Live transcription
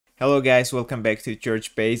Hello guys, welcome back to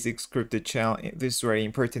Church Basics Crypto channel. This is a very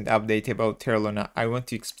important update about Terra Luna. I want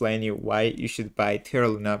to explain you why you should buy Terra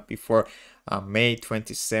Luna before May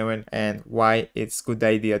 27 and why it's a good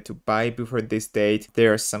idea to buy before this date.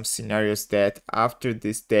 There are some scenarios that after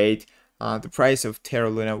this date the price of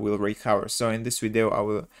Terra Luna will recover. So in this video I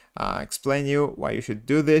will explain you why you should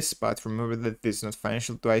do this, but remember that this is not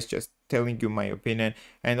financial advice, just telling you my opinion.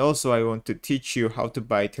 And also I want to teach you how to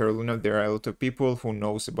buy Terra Luna. There are a lot of people who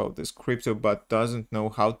knows about this crypto but doesn't know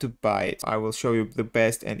how to buy it. I will show you the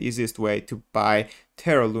best and easiest way to buy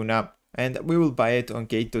Terra Luna. And we will buy it on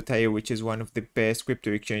Gate.io, which is one of the best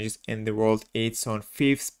crypto exchanges in the world. It's on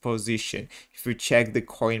 5th position if you check the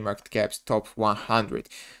coin market cap's top 100.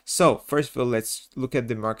 So first of all, let's look at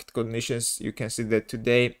the market conditions. You can see that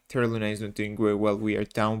today Terra Luna is not doing very well. We are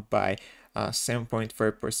down by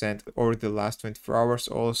 7.5% over the last 24 hours.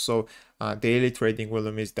 Also daily trading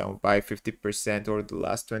volume is down by 50% over the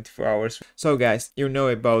last 24 hours. So guys, you know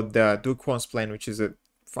about the Do Kwon's plan, which is a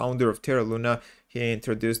founder of Terra Luna. He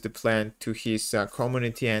introduced the plan to his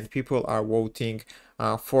community and people are voting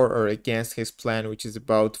for or against his plan, which is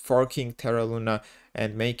about forking Terra Luna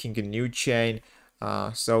and making a new chain.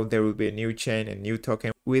 So there will be a new chain, a new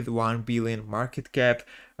token with 1 billion market cap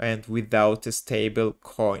and without a stable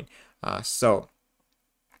coin. Here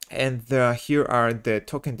are the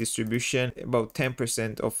token distribution. About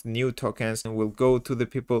 10% of new tokens will go to the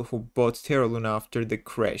people who bought Terra Luna after the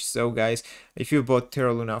crash. So guys, if you bought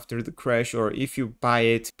Terra Luna after the crash, or if you buy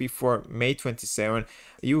it before May 27,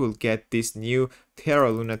 you will get this new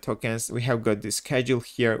Terra Luna tokens. We have got the schedule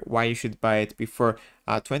here why you should buy it before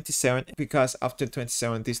 27, because after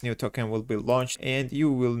 27 this new token will be launched and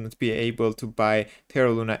you will not be able to buy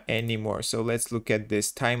Terra Luna anymore. So let's look at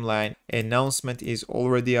this timeline. Announcement is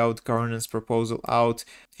already out, governance proposal out,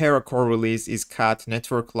 Terra core release is cut,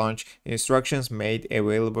 network launch, instructions made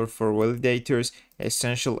available for validators,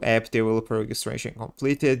 essential app developer registration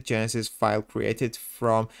completed, Genesis file created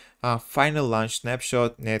from final launch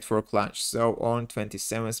snapshot, network launch. So on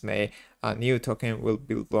 27th May, a new token will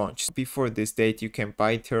be launched. Before this date, you can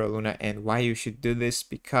buy Terra Luna. And why you should do this?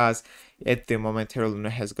 Because at the moment Terra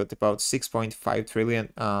Luna has got about 6.5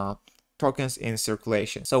 trillion tokens in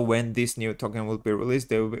circulation. So when this new token will be released,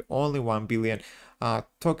 there will be only 1 billion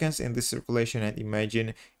tokens in the circulation. And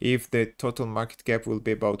imagine if the total market cap will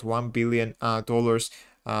be about $1 billion,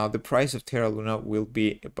 the price of Terra Luna will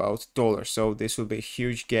be about $1. So this will be a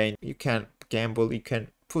huge gain. You can gamble, you can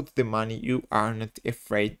put the money, you are not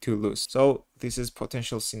afraid to lose. So this is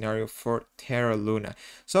potential scenario for Terra Luna.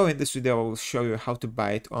 So in this video I will show you how to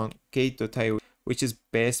buy it on Gate.io, which is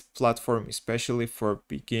best platform especially for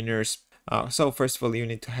beginners. So first of all, you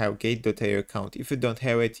need to have Gate.io account. If you don't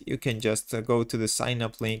have it, you can just go to the sign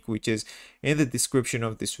up link, which is in the description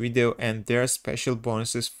of this video, and there are special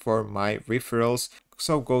bonuses for my referrals.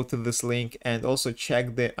 So go to this link and also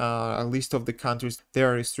check the list of the countries.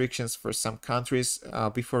 There are restrictions for some countries.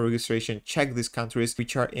 Before registration, check these countries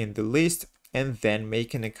which are in the list and then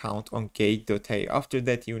make an account on Gate.io. After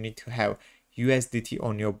that, you need to have USDT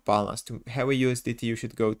on your balance. To have a USDT, you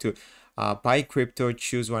should go to buy crypto,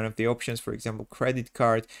 choose one of the options, for example credit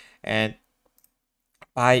card, and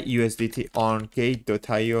buy USDT on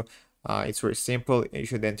Gate.io. It's very simple. You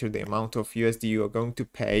should enter the amount of USD you are going to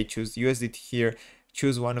pay, choose USDT here,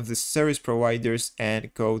 choose one of the service providers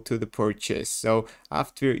and go to the purchase. So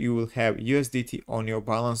after you will have USDT on your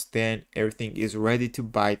balance, then everything is ready to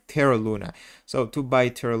buy Terra Luna. So to buy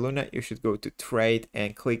Terra Luna, you should go to trade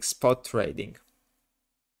and click spot trading.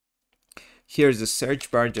 Here's the search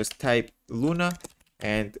bar, just type Luna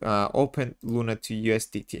and open Luna to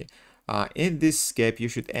USDT. In this gap, you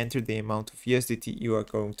should enter the amount of USDT you are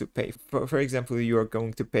going to pay. For example, you are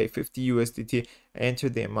going to pay 50 USDT, enter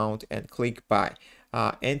the amount and click buy.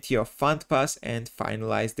 Enter your fund pass and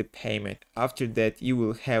finalize the payment. After that, you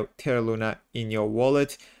will have Terra Luna in your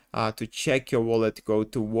wallet. To check your wallet, go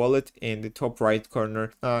to wallet in the top right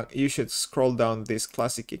corner. You should scroll down this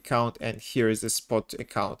classic account and here is the spot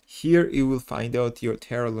account. Here you will find out your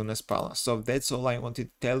Terra Luna's balance. So that's all I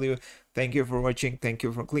wanted to tell you. Thank you for watching. Thank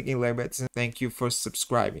you for clicking like buttons. Thank you for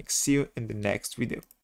subscribing. See you in the next video.